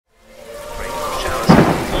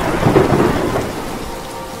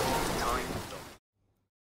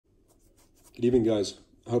Good evening, guys.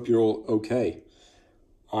 I hope you're all okay.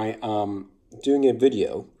 I am doing a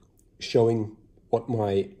video showing what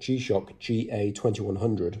my G-Shock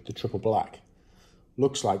GA-2100, the triple black,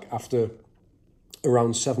 looks like after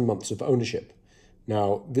around 7 months of ownership.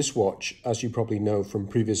 Now, this watch, as you probably know from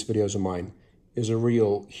previous videos of mine, is a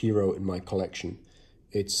real hero in my collection.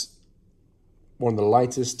 It's one of the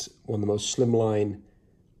lightest, one of the most slimline,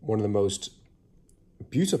 one of the most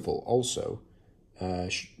beautiful also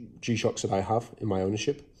G-Shocks that I have in my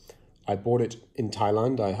ownership. I bought it in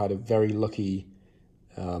Thailand. I had a very lucky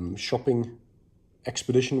shopping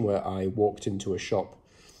expedition where I walked into a shop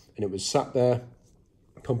and it was sat there,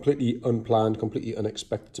 completely unplanned, completely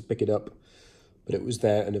unexpected to pick it up, but it was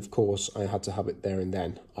there, and of course I had to have it there and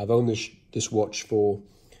then. I've owned this watch for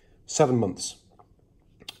 7 months,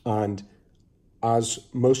 and as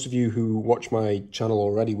most of you who watch my channel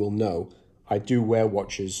already will know, I do wear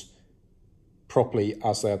watches properly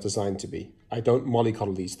as they are designed to be. I don't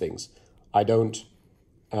mollycoddle these things. I don't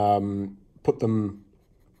put them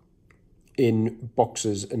in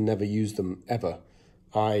boxes and never use them ever.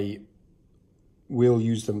 I will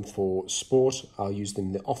use them for sport. I'll use them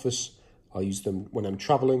in the office. I'll use them when I'm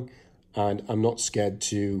traveling, and I'm not scared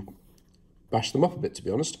to bash them up a bit, to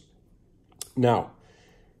be honest. Now,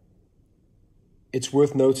 it's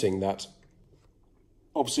worth noting that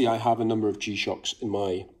obviously I have a number of G-Shocks in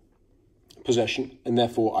my possession, and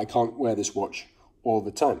therefore I can't wear this watch all the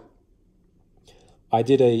time. I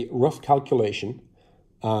did a rough calculation,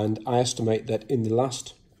 and I estimate that in the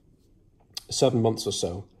last 7 months or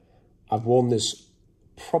so, I've worn this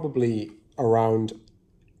probably around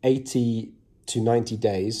 80 to 90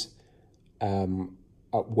 days at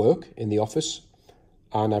work in the office,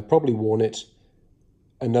 and I've probably worn it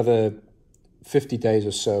another 50 days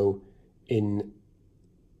or so in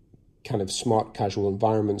kind of smart casual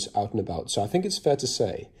environments out and about. So I think it's fair to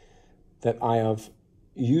say that I have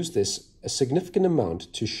used this a significant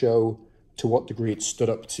amount to show to what degree it stood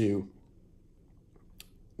up to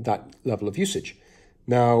that level of usage.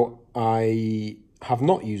 Now, I have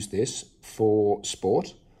not used this for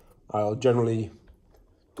sport. I'll generally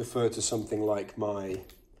defer to something like my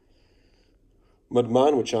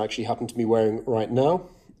Mudman, which I actually happen to be wearing right now,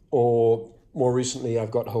 or more recently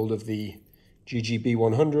I've got hold of the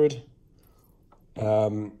GA-2100,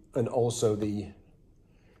 and also the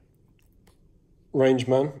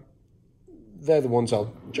Rangeman. They're the ones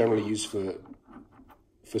I'll generally use for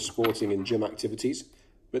sporting and gym activities,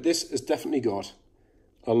 but this has definitely got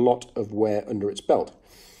a lot of wear under its belt.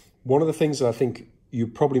 One of the things that I think you're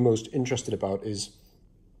probably most interested about is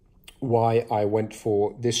why I went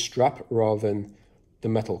for this strap rather than the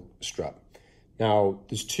metal strap. Now,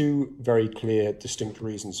 there's two very clear, distinct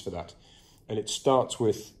reasons for that, and it starts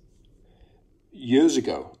with years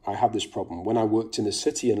ago, I had this problem. When I worked in the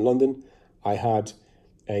city in London, I had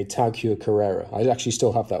a Tag Heuer Carrera. I actually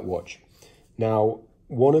still have that watch. Now,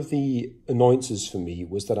 one of the annoyances for me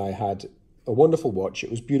was that I had a wonderful watch. It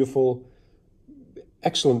was beautiful,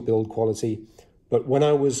 excellent build quality. But when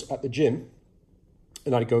I was at the gym,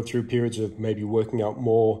 and I'd go through periods of maybe working out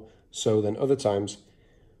more so than other times,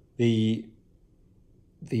 the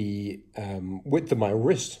width of my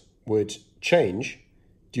wrist would change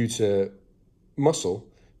due to muscle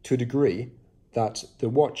to a degree that the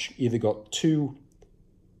watch either got too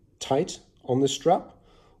tight on the strap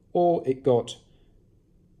or it got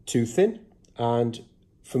too thin. And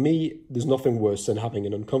for me, there's nothing worse than having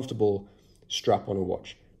an uncomfortable strap on a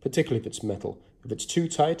watch, particularly if it's metal. If it's too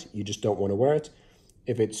tight, you just don't want to wear it.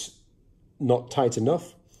 If it's not tight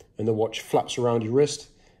enough and the watch flaps around your wrist,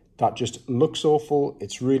 that just looks awful.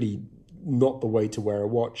 It's really not the way to wear a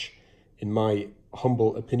watch, in my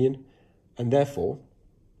humble opinion. And therefore,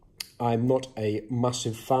 I'm not a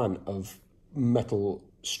massive fan of metal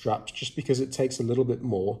straps just because it takes a little bit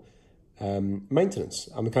more maintenance.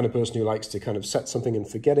 I'm the kind of person who likes to kind of set something and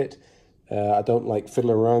forget it. I don't like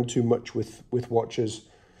fiddling around too much with watches.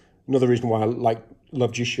 Another reason why I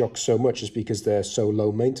love G-Shocks so much is because they're so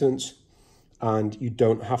low maintenance and you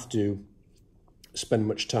don't have to spend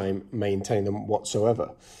much time maintaining them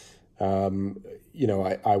whatsoever. You know,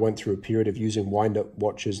 I went through a period of using wind-up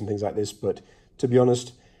watches and things like this, but to be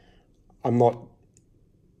honest, I'm not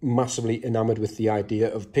massively enamored with the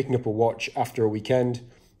idea of picking up a watch after a weekend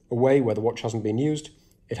away where the watch hasn't been used,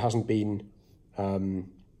 it hasn't been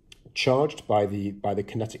charged by the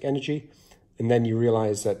kinetic energy, and then you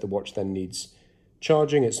realize that the watch then needs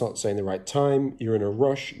charging, it's not saying the right time, you're in a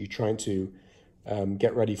rush, you're trying to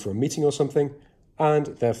get ready for a meeting or something, and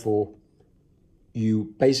therefore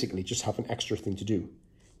you basically just have an extra thing to do.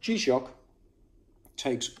 G-Shock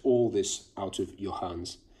takes all this out of your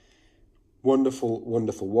hands. Wonderful,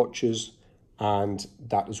 wonderful watches, and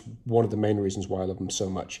that is one of the main reasons why I love them so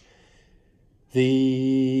much.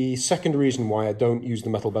 The second reason why I don't use the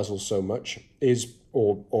metal bezels so much is,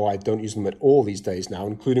 or I don't use them at all these days now,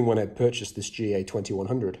 including when I purchased this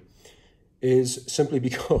GA-2100, is simply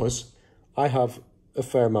because I have a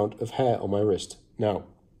fair amount of hair on my wrist. Now,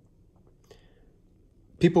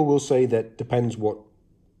 people will say that depends what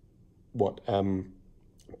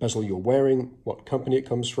bezel you're wearing, what company it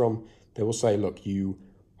comes from. They will say, look, you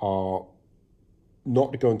are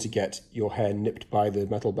not going to get your hair nipped by the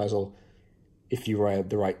metal bezel if you wear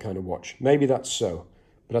the right kind of watch. Maybe that's so,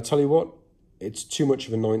 but I tell you what, it's too much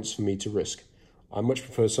of an annoyance for me to risk. I much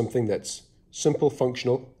prefer something that's simple,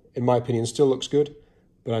 functional, in my opinion still looks good,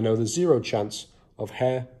 but I know there's zero chance of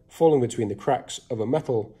hair falling between the cracks of a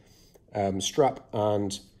metal strap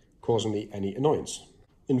and causing me any annoyance.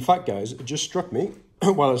 In fact, guys, it just struck me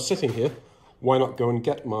while I was sitting here, why not go and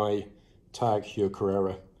get my Tag Heuer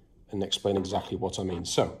Carrera and explain exactly what I mean.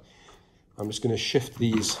 So I'm just going to shift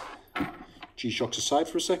these G-shocks aside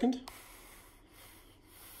for a second,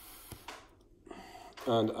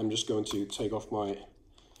 and I'm just going to take off my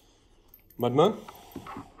Mudman,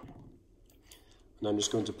 and I'm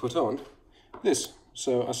just going to put on this.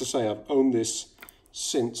 So as I say, I've owned this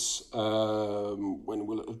since, when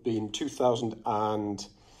will it have been,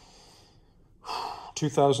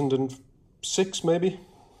 2006 maybe?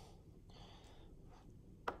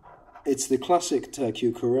 It's the classic Tag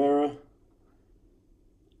Heuer Carrera.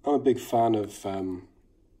 I'm a big fan of the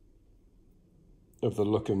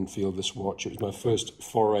look and feel of this watch. It was my first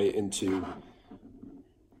foray into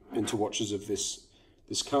watches of this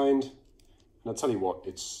kind, and I'll tell you what,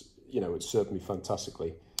 it's served me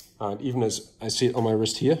fantastically. And even as I see it on my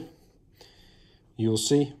wrist here, you'll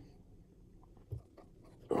see.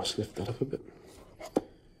 Let's lift that up a bit.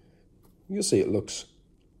 You'll see it looks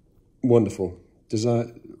wonderful.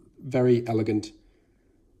 Design, very elegant.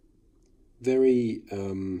 Very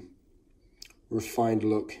refined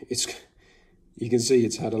look. You can see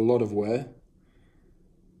it's had a lot of wear.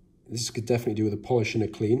 This could definitely do with a polish and a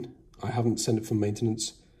clean. I haven't sent it for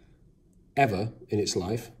maintenance ever in its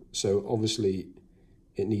life, so obviously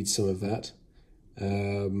it needs some of that.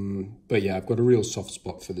 But yeah, I've got a real soft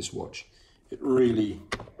spot for this watch. It really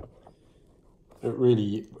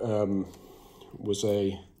was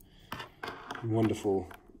a wonderful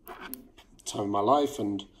time of my life,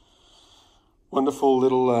 and wonderful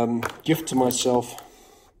little gift to myself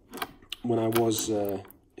when I was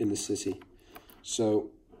in the city. So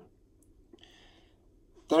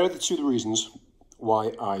there are the two reasons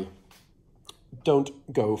why I don't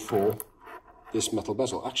go for this metal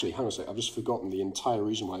bezel. Actually, hang on a sec, I've just forgotten the entire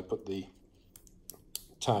reason why I put the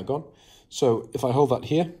tag on. So if I hold that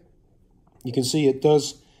here, you can see it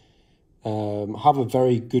does have a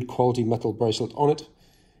very good quality metal bracelet on it.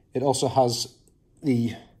 It also has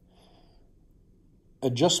the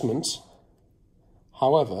adjustments.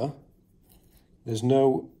 However, there's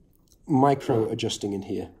no micro adjusting in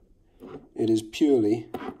here. It is purely,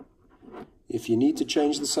 if you need to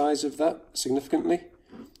change the size of that significantly,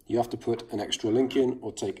 you have to put an extra link in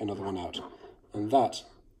or take another one out. And that,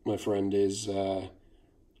 my friend, is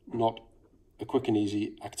not a quick and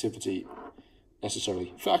easy activity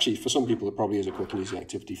necessarily. Actually, for some people it probably is a quick and easy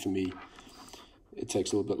activity. For me, it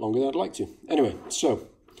takes a little bit longer than I'd like to. Anyway, so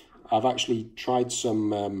I've actually tried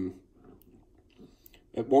some,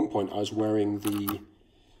 at one point I was wearing the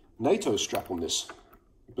NATO strap on this,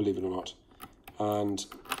 believe it or not, and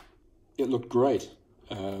it looked great.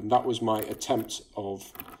 That was my attempt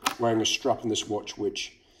of wearing a strap on this watch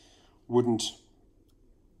which wouldn't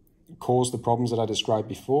cause the problems that I described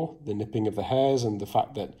before, the nipping of the hairs and the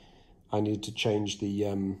fact that I needed to change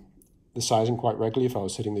the sizing quite regularly if I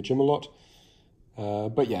was hitting the gym a lot.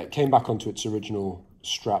 But yeah, it came back onto its original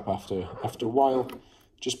strap after a while,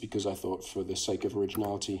 just because I thought, for the sake of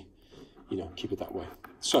originality, keep it that way.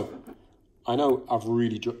 So I know I've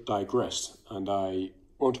really digressed, and I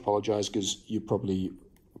won't apologize because you probably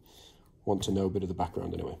want to know a bit of the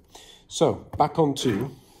background anyway. So back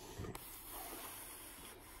onto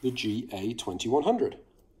the GA-2100.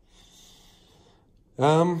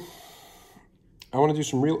 I want to do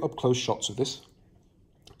some real up-close shots of this,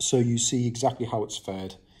 so you see exactly how it's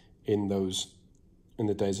fared in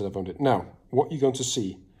the days that I've owned it. Now, what you're going to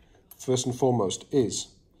see, first and foremost, is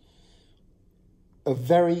a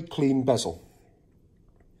very clean bezel.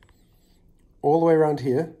 All the way around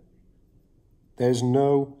here, there's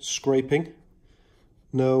no scraping,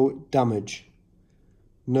 no damage,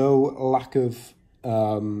 no lack of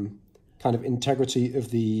kind of integrity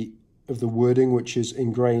of the wording which is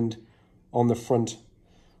ingrained on the front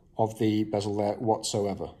of the bezel there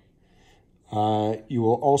whatsoever. You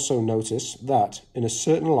will also notice that in a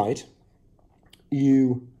certain light,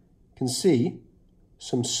 you can see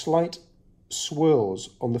some slight swirls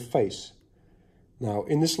on the face. Now,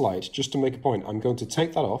 in this light, just to make a point, I'm going to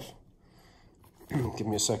take that off. Give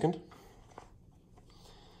me a second.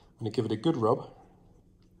 I'm going to give it a good rub.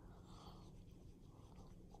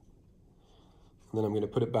 And then I'm going to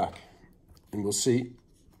put it back. And we'll see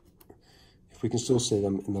if we can still see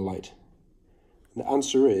them in the light. And the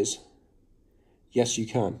answer is, yes, you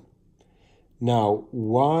can. Now,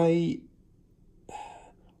 what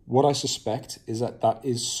I suspect is that that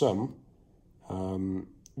is some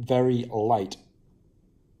very light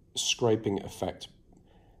scraping effect.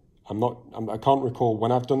 I can't recall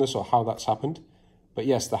when I've done this or how that's happened, but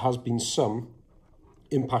yes, there has been some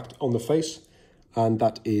impact on the face, and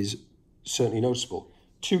that is certainly noticeable.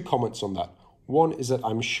 Two comments on that. One is that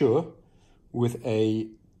I'm sure with a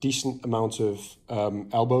decent amount of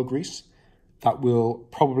elbow grease, that will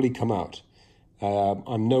probably come out.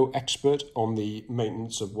 I'm no expert on the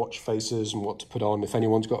maintenance of watch faces and what to put on. If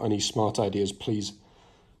anyone's got any smart ideas, please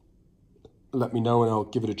let me know and I'll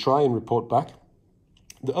give it a try and report back.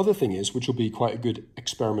 The other thing is, which will be quite a good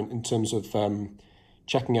experiment in terms of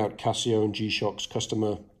checking out Casio and G-Shock's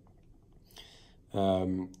customer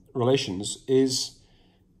relations, is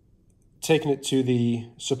taking it to the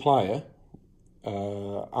supplier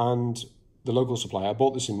and the local supplier. I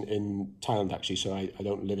bought this in Thailand actually, so I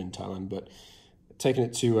don't live in Thailand, but taking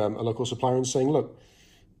it to a local supplier and saying, look,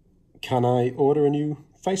 can I order a new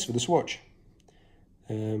face for this watch?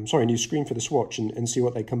 Sorry, a new screen for this watch, and see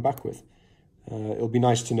what they come back with. It'll be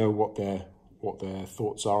nice to know what their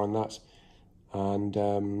thoughts are on that. And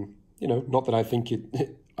you know, not that I think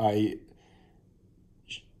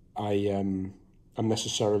I'm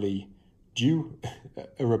necessarily due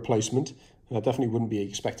a replacement. I definitely wouldn't be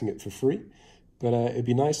expecting it for free, but it'd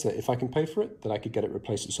be nice that if I can pay for it, that I could get it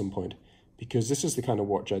replaced at some point, because this is the kind of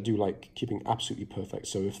watch I do like keeping absolutely perfect.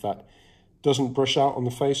 So if that doesn't brush out on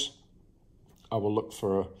the face, I will look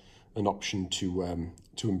for an option to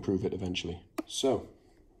improve it eventually. So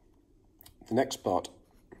the next part,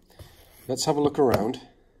 let's have a look around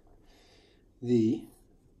the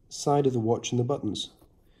side of the watch and the buttons.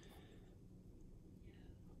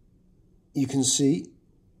 You can see,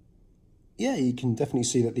 yeah, you can definitely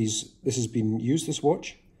see that this has been used, this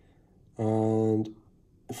watch. And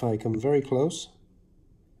if I come very close,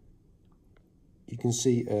 you can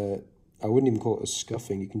see, I wouldn't even call it a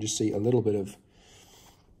scuffing, you can just see a little bit of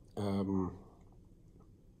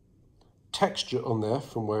texture on there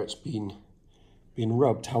from where it's been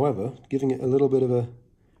rubbed. However, giving it a little bit of a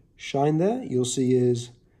shine there, you'll see is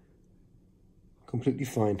completely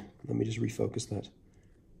fine. Let me just refocus that.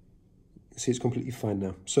 See, it's completely fine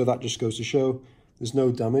now. So that just goes to show there's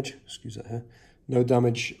no damage, excuse that hair, no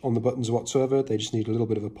damage on the buttons whatsoever. They just need a little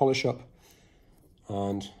bit of a polish up,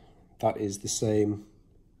 and that is the same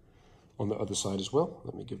on the other side as well.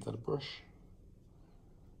 Let me give that a brush.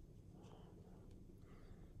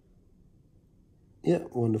 Yeah,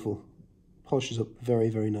 wonderful. Polishes up very,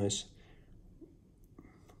 very nice.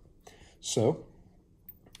 So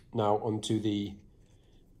now onto the,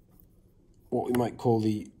 what we might call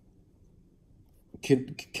the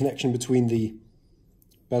connection between the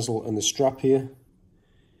bezel and the strap here.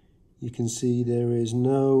 You can see there is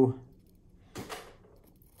no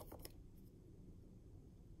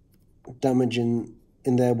damage in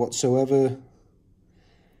there whatsoever.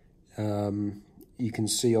 You can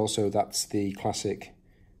see also that's the classic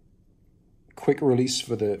quick release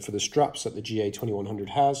for the straps that the GA-2100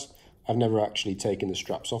 has. I've never actually taken the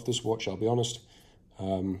straps off this watch, I'll be honest.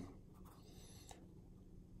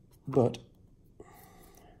 But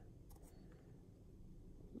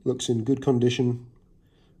looks in good condition,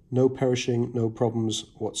 no perishing, no problems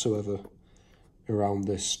whatsoever around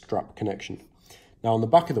this strap connection. Now on the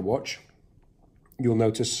back of the watch, you'll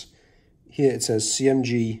notice here it says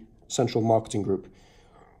CMG Central Marketing Group.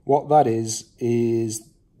 What that is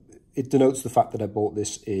it denotes the fact that I bought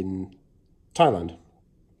this in Thailand.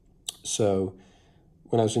 So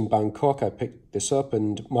when I was in Bangkok, I picked this up,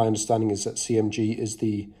 and my understanding is that CMG is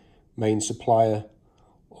the main supplier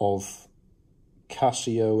of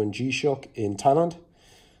Casio and G-Shock in Thailand,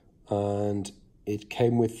 and it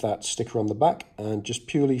came with that sticker on the back, and just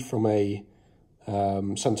purely from a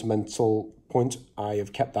sentimental point, I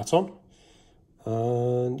have kept that on.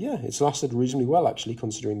 And yeah, it's lasted reasonably well actually,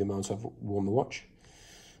 considering the amount I've worn the watch.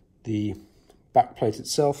 The back plate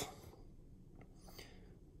itself,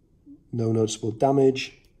 no noticeable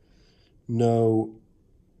damage, no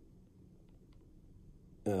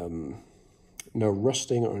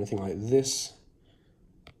rusting or anything like this.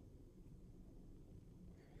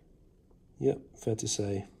 Yep, fair to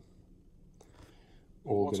say.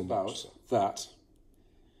 What about that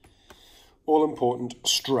all-important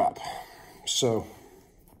strap? So,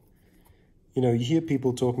 you know, you hear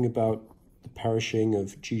people talking about the perishing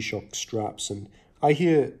of G-Shock straps, and I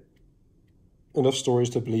hear enough stories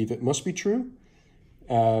to believe it must be true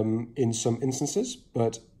in some instances,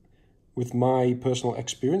 but with my personal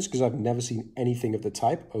experience, because I've never seen anything of the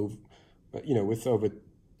type, of, you know, with over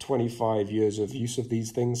 25 years of use of these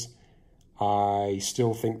things, I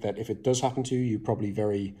still think that if it does happen to you, you're probably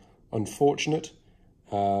very unfortunate,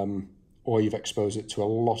 or you've exposed it to a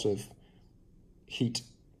lot of heat,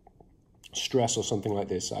 stress, or something like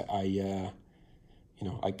this. I'm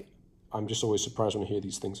just always surprised when I hear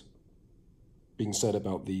these things being said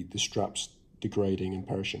about the straps degrading and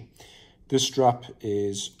perishing. This strap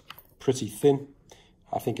is pretty thin.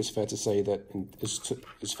 I think it's fair to say that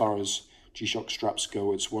as far as G-Shock straps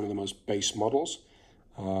go, it's one of the most base models.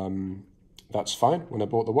 That's fine. When I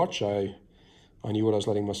bought the watch, I knew what I was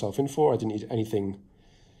letting myself in for. I didn't need anything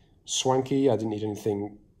swanky. I didn't need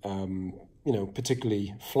anything, you know,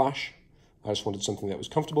 particularly flash. I just wanted something that was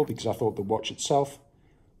comfortable because I thought the watch itself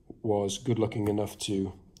was good looking enough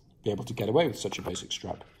to be able to get away with such a basic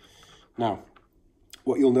strap. Now,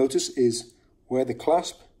 what you'll notice is where the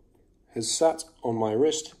clasp has sat on my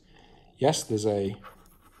wrist. Yes, there's a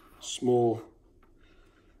small,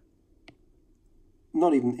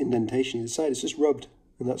 not even indentation either side, it's just rubbed,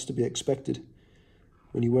 and that's to be expected.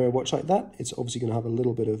 When you wear a watch like that, it's obviously going to have a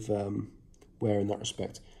little bit of wear in that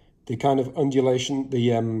respect. The kind of undulation,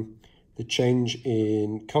 the change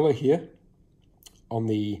in color here on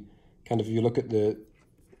the kind of, if you look at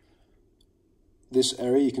this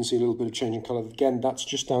area, you can see a little bit of change in color. Again, that's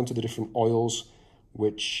just down to the different oils,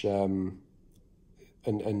 which and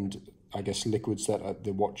I guess liquids that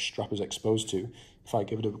the watch strap is exposed to. If I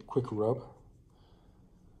give it a quick rub,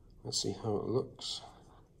 let's see how it looks.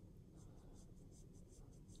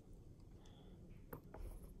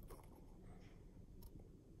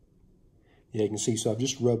 Yeah, you can see, so I've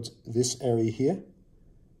just rubbed this area here,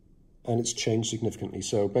 and it's changed significantly.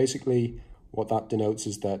 So basically, what that denotes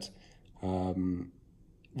is that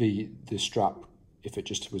the strap, if it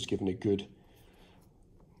just was given a good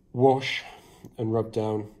wash and rub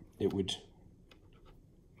down, it would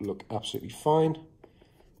look absolutely fine.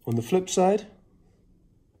 On the flip side,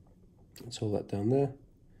 let's hold that down there.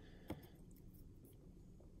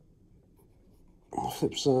 On the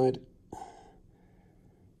flip side,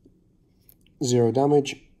 zero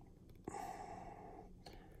damage,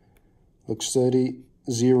 looks sturdy,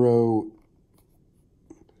 zero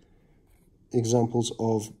examples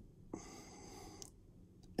of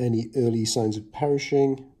any early signs of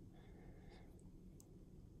perishing.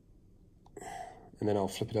 And then I'll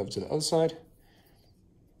flip it over to the other side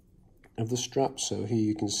of the strap. So here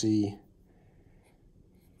you can see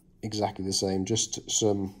exactly the same, just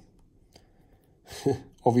some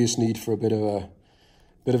obvious need for a bit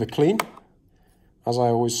of a clean. As I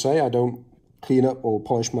always say, I don't clean up or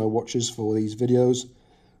polish my watches for these videos.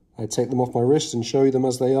 I take them off my wrist and show you them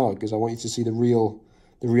as they are, because I want you to see the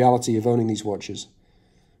reality of owning these watches.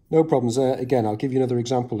 No problems there. Again, I'll give you another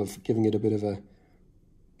example of giving it a bit of a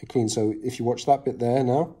clean. So if you watch that bit there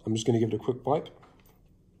now, I'm just going to give it a quick wipe.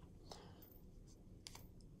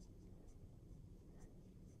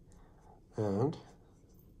 And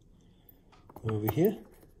over here,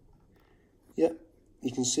 yeah,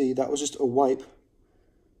 you can see that was just a wipe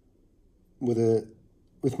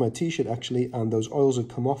with my t-shirt actually, and those oils have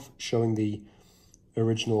come off, showing the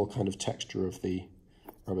original kind of texture of the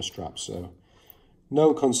rubber strap. So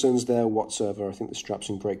no concerns there whatsoever. I think the strap's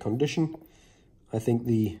in great condition. I think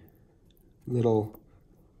the little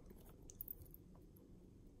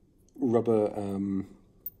rubber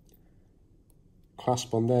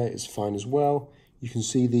clasp on there is fine as well. You can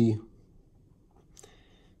see the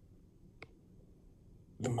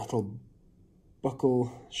metal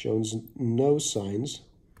buckle shows no signs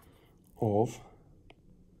of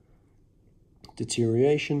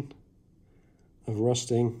deterioration, of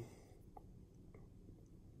rusting,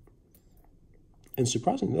 and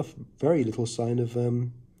surprisingly enough, very little sign of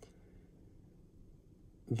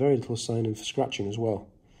scratching as well.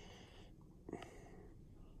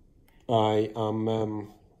 I am,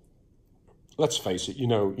 let's face it, you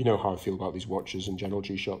know how I feel about these watches in general,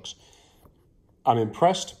 G-Shocks. I'm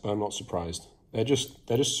impressed, but I'm not surprised. They're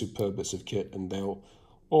just superb bits of kit, and they'll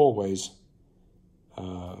always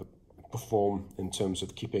perform in terms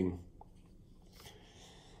of keeping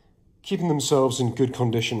themselves in good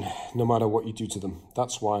condition, no matter what you do to them.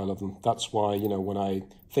 That's why I love them. That's why, you know, when I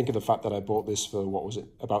think of the fact that I bought this for, what was it,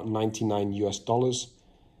 about $99 US,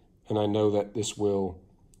 and I know that this will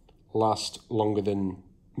last longer than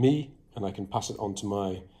me, and I can pass it on to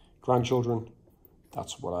my grandchildren.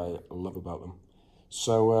 That's what I love about them.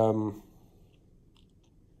 So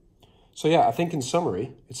yeah, I think in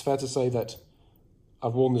summary, it's fair to say that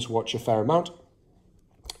I've worn this watch a fair amount.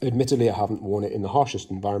 Admittedly, I haven't worn it in the harshest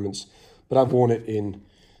environments, but I've worn it in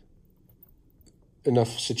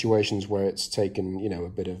enough situations where it's taken, you know, a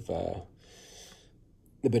bit of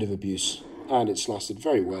abuse, and it's lasted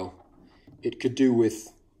very well. It could do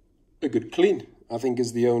with a good clean, I think,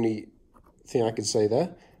 is the only thing I can say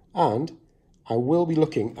there. And I will be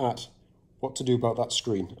looking at what to do about that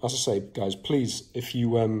screen. As I say, guys, please, if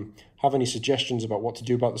you have any suggestions about what to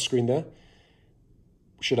do about the screen there,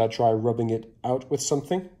 should I try rubbing it out with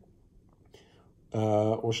something?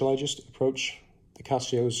 Or shall I just approach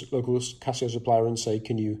the local Casio supplier and say,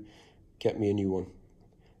 can you get me a new one?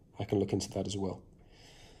 I can look into that as well.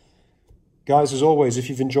 Guys, as always, if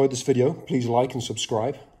you've enjoyed this video, please like and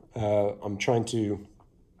subscribe. I'm trying to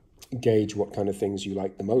gauge what kind of things you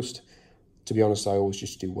like the most. To be honest, I always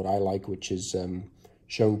just do what I like, which is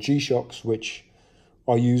showing G-Shocks which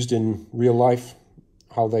are used in real life,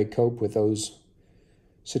 how they cope with those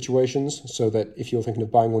situations, so that if you're thinking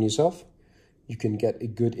of buying one yourself, you can get a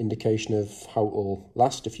good indication of how it will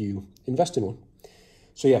last if you invest in one.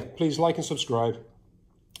 So yeah, please like and subscribe,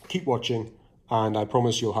 keep watching, and I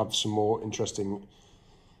promise you'll have some more interesting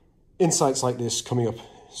insights like this coming up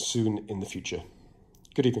soon in the future.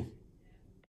 Good evening.